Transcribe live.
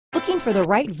Looking for the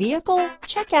right vehicle?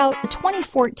 Check out the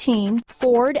 2014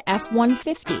 Ford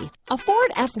F-150. A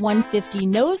Ford F-150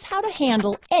 knows how to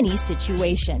handle any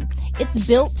situation. It's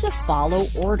built to follow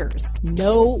orders,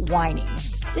 no whining.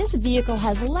 This vehicle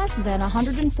has less than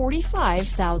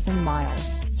 145,000 miles.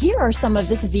 Here are some of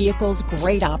this vehicle's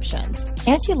great options: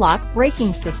 anti-lock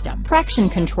braking system, traction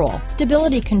control,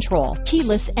 stability control,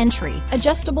 keyless entry,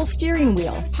 adjustable steering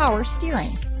wheel, power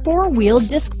steering, four-wheel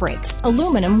disc brakes,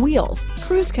 aluminum wheels,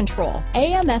 cruise control,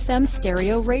 AM/FM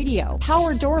stereo radio,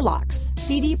 power door locks,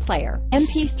 CD player,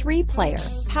 MP3 player,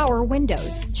 power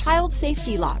windows, child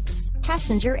safety locks,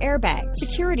 passenger airbag,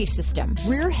 security system,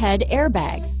 rear head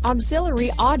airbag,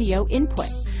 auxiliary audio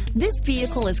input. This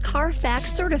vehicle is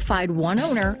Carfax certified one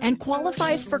owner and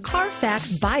qualifies for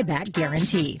Carfax buyback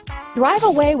guarantee. Drive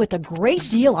away with a great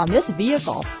deal on this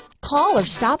vehicle. Call or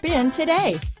stop in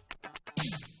today.